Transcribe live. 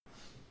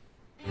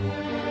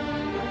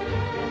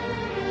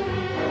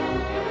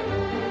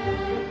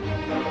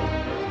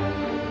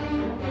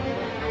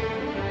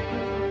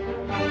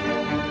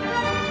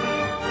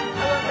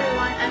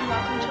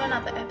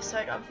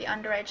of The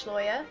Underage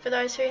Lawyer. For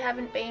those who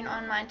haven't been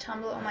on my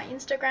Tumblr or my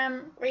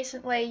Instagram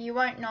recently, you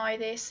won't know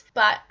this,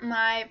 but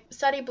my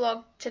study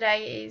blog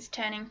today is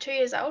turning 2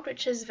 years old,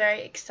 which is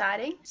very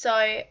exciting.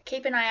 So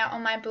keep an eye out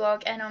on my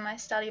blog and on my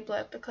study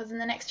blurb, because in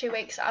the next 2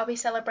 weeks I'll be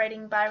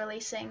celebrating by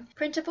releasing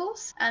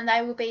printables, and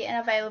they will be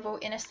available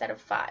in a set of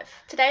 5.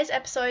 Today's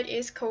episode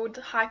is called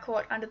High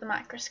Court Under the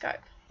Microscope.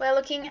 We're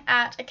looking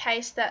at a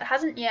case that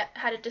hasn't yet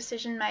had a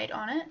decision made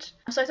on it,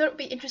 so I thought it would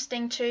be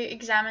interesting to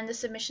examine the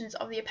submissions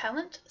of the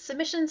appellant.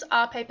 Submissions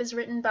are papers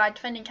written by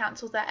defending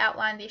counsel that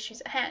outline the issues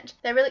at hand.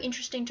 They're really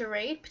interesting to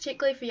read,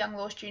 particularly for young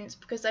law students,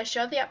 because they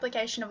show the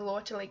application of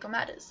law to legal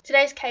matters.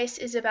 Today's case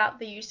is about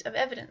the use of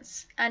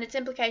evidence and its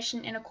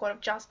implication in a court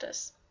of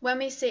justice. When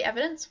we see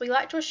evidence, we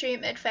like to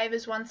assume it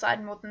favours one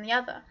side more than the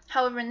other.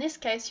 However, in this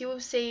case, you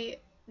will see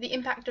the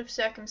impact of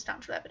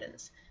circumstantial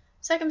evidence.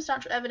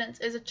 Circumstantial evidence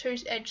is a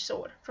two-edged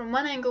sword. From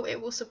one angle, it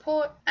will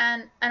support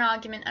an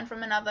argument, and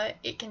from another,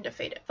 it can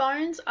defeat it.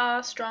 Phones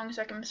are strong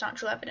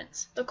circumstantial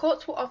evidence. The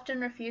courts will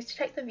often refuse to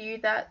take the view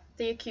that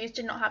the accused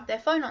did not have their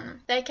phone on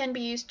them. They can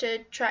be used to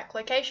track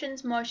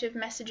locations, motive,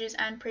 messages,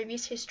 and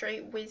previous history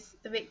with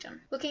the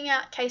victim. Looking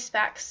at case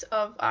facts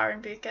of R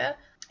and Bucca,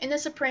 in the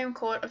Supreme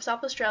Court of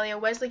South Australia,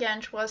 Wesley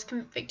Gange was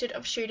convicted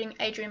of shooting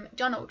Adrian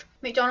McDonald.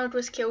 McDonald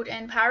was killed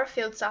in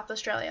Parafield, South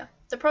Australia.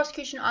 The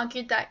prosecution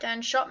argued that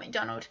Gange shot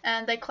McDonald,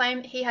 and they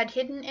claimed he had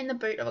hidden in the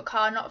boot of a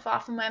car not far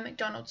from where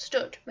McDonald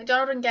stood.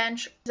 McDonald and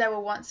Gange, they were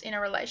once in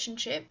a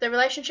relationship. The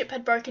relationship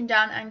had broken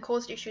down and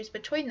caused issues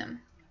between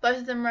them. Both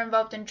of them were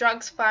involved in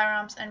drugs,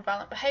 firearms, and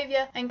violent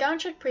behaviour, and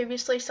Gange had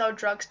previously sold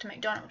drugs to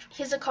McDonald.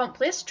 His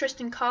accomplice,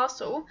 Tristan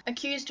Castle,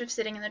 accused of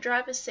sitting in the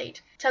driver's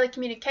seat.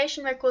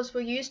 Telecommunication records were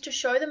used to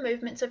show the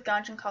movements of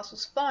Gange and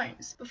Castle's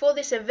phones. Before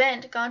this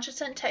event, Gange had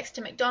sent texts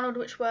to McDonald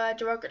which were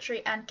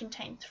derogatory and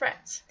contained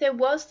threats. There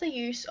was the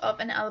use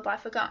of an alibi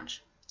for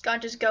Gange.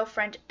 Gange's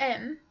girlfriend,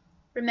 M,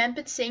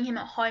 remembered seeing him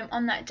at home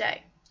on that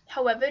day.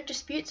 However,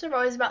 disputes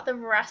arose about the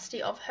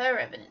veracity of her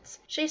evidence.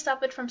 She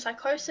suffered from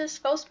psychosis,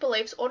 false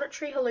beliefs,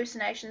 auditory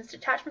hallucinations,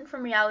 detachment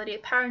from reality,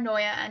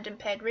 paranoia, and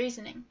impaired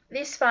reasoning.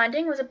 This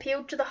finding was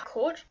appealed to the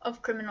Court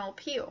of Criminal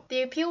Appeal.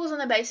 The appeal was on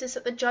the basis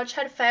that the judge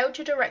had failed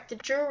to direct the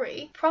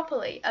jury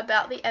properly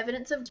about the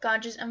evidence of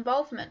Gange's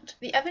involvement.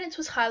 The evidence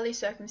was highly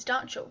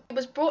circumstantial. It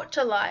was brought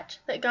to light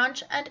that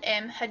Gange and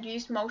M had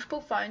used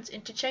multiple phones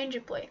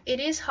interchangeably.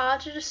 It is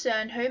hard to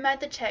discern who made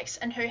the text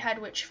and who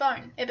had which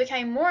phone. It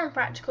became more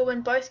impractical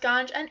when both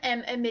Gange and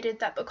M admitted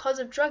that because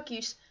of drug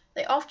use,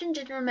 they often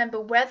didn't remember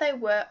where they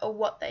were or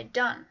what they'd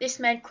done. This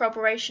made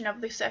corroboration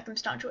of the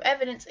circumstantial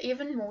evidence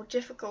even more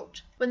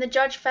difficult. When the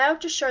judge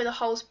failed to show the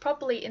holes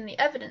properly in the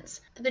evidence,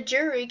 the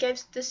jury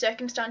gave the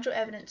circumstantial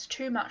evidence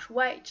too much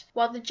weight,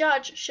 while the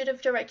judge should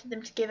have directed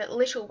them to give it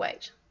little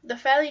weight. The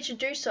failure to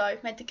do so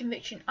made the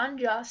conviction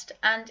unjust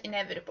and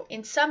inevitable.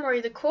 In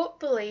summary, the court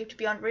believed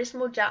beyond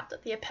reasonable doubt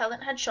that the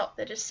appellant had shot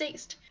the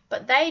deceased,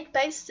 but they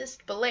based this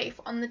belief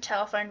on the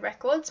telephone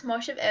records,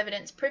 motive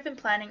evidence, proven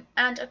planning,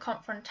 and a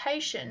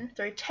confrontation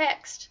through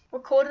text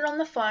recorded on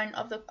the phone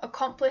of the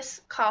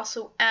accomplice,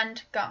 Castle,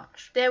 and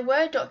Gange. There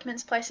were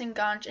documents placing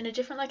Gange in a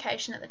different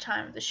location at the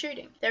time of the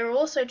shooting. There were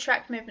also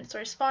tracked movements through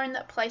his phone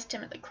that placed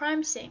him at the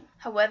crime scene.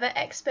 However,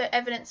 expert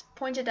evidence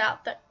pointed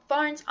out that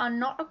phones are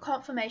not a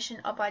confirmation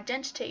of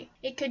identity.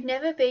 It could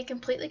never be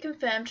completely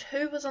confirmed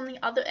who was on the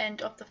other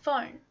end of the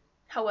phone.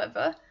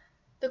 However,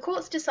 the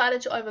courts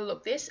decided to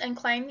overlook this and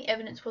claim the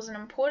evidence was an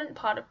important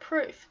part of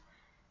proof.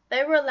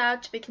 They were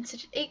allowed to be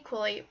considered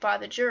equally by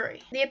the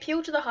jury. The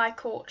appeal to the High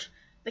Court.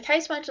 The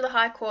case went to the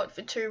High Court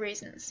for 2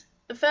 reasons.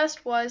 The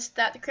first was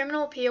that the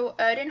criminal appeal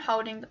erred in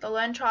holding that the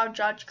learned trial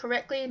judge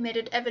correctly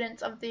admitted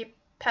evidence of the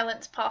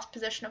appellant's past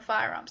possession of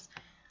firearms.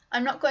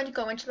 I'm not going to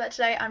go into that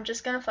today, I'm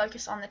just going to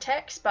focus on the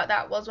text, but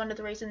that was one of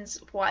the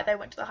reasons why they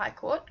went to the High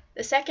Court.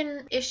 The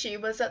second issue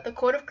was that the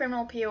Court of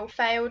Criminal Appeal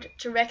failed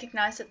to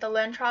recognise that the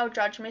learned trial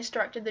judge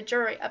misdirected the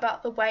jury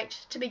about the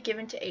weight to be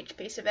given to each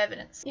piece of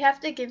evidence. You have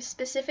to give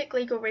specific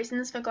legal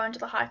reasons for going to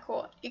the High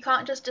Court. You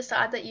can't just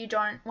decide that you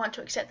don't want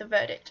to accept the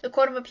verdict. The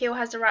Court of Appeal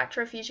has the right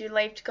to refuse you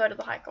leave to go to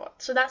the High Court,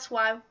 so that's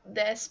why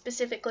there's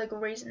specific legal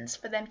reasons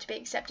for them to be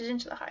accepted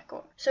into the High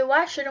Court. So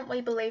why shouldn't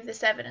we believe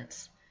this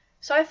evidence?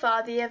 So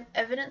far, the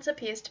evidence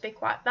appears to be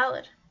quite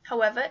valid.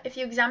 However, if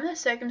you examine the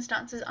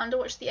circumstances under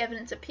which the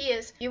evidence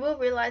appears, you will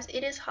realise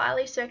it is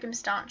highly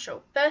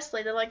circumstantial.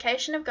 Firstly, the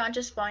location of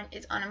Gange's phone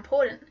is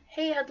unimportant.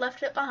 He had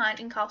left it behind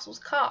in Castle's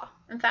car.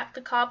 In fact,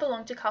 the car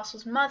belonged to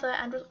Castle's mother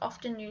and was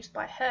often used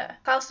by her.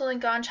 Castle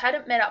and Gange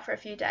hadn't met up for a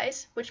few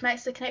days, which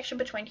makes the connection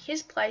between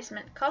his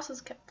placement,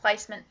 Castle's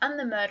placement, and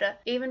the murder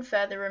even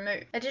further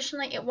removed.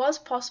 Additionally, it was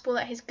possible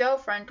that his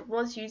girlfriend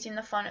was using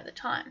the phone at the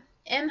time.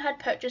 M had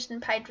purchased and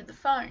paid for the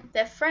phone.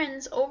 Their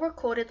friends all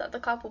recorded that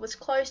the couple was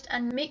close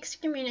and mixed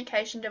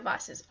communication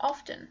devices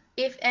often.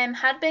 If M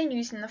had been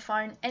using the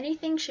phone,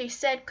 anything she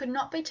said could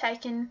not be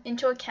taken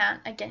into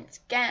account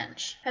against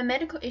Gange. Her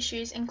medical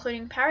issues,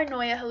 including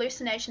paranoia,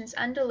 hallucinations,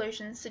 and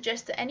delusions,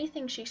 suggest that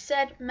anything she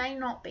said may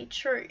not be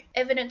true.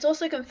 Evidence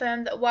also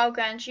confirmed that while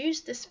Gange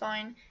used this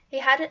phone, he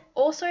had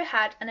also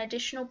had an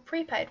additional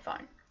prepaid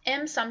phone.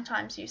 M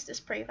sometimes used this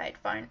prepaid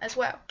phone as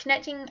well.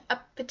 Connecting a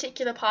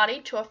particular party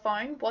to a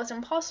phone was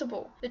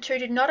impossible. The two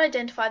did not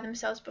identify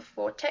themselves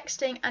before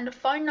texting, and a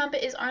phone number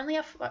is only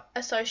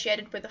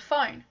associated with a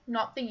phone,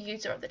 not the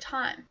user at the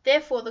time.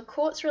 Therefore, the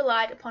courts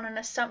relied upon an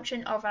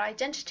assumption of an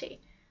identity,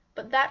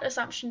 but that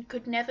assumption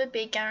could never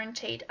be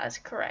guaranteed as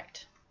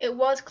correct. It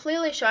was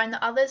clearly shown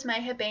that others may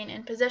have been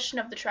in possession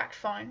of the tracked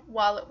phone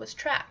while it was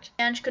tracked.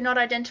 Ganj could not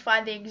identify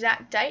the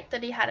exact date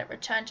that he had it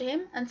returned to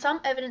him, and some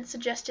evidence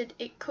suggested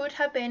it could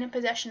have been in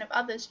possession of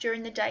others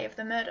during the day of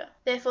the murder.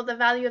 Therefore, the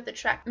value of the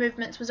tracked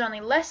movements was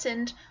only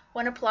lessened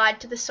when applied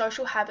to the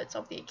social habits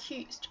of the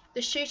accused.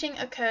 The shooting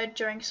occurred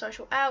during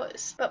social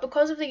hours, but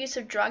because of the use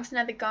of drugs,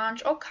 neither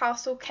Ganj or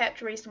Castle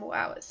kept reasonable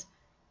hours.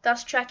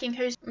 Thus, tracking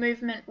whose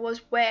movement was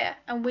where,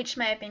 and which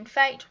may have been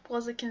faked,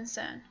 was a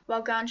concern.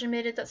 While Ganj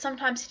admitted that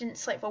sometimes he didn't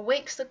sleep for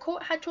weeks, the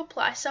court had to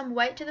apply some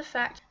weight to the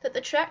fact that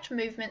the tracked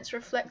movements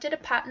reflected a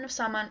pattern of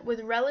someone with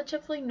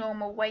relatively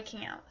normal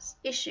waking hours.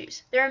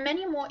 Issues. There are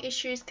many more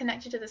issues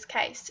connected to this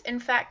case.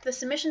 In fact, the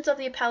submissions of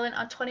the appellant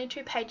are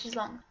 22 pages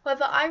long.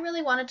 However, I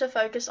really wanted to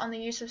focus on the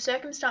use of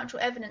circumstantial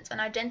evidence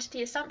and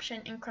identity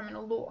assumption in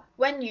criminal law.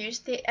 When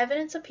used, the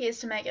evidence appears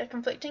to make a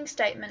conflicting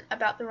statement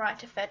about the right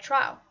to fair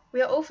trial.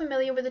 We are all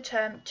familiar with the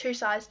term two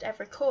sides to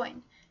every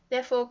coin.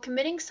 Therefore,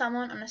 committing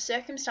someone on a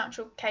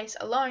circumstantial case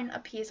alone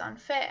appears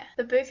unfair.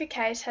 The Bucca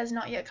case has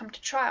not yet come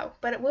to trial,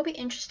 but it will be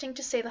interesting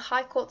to see the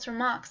High Court's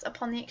remarks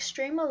upon the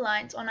extreme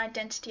reliance on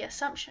identity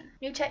assumption.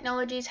 New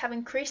technologies have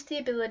increased the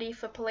ability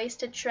for police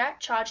to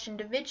track charged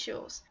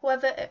individuals.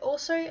 However, it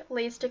also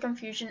leads to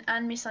confusion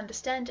and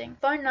misunderstanding.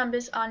 Phone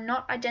numbers are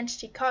not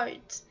identity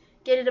codes.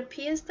 Yet it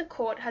appears the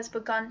court has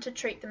begun to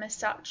treat them as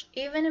such,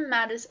 even in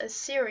matters as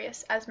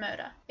serious as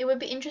murder. It would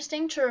be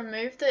interesting to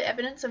remove the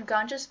evidence of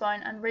Ganj's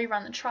phone and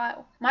rerun the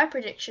trial. My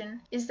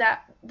prediction is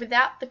that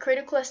without the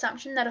critical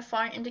assumption that a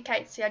phone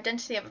indicates the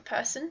identity of a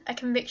person, a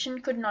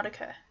conviction could not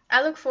occur.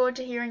 I look forward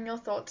to hearing your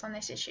thoughts on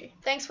this issue.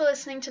 Thanks for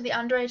listening to The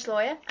Underage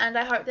Lawyer, and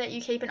I hope that you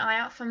keep an eye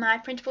out for my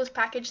printables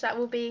package that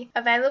will be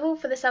available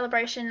for the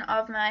celebration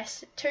of my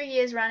 2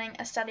 years running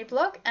a study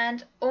blog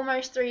and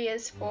almost 3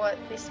 years for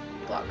this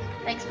blog.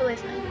 Thanks for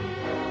listening.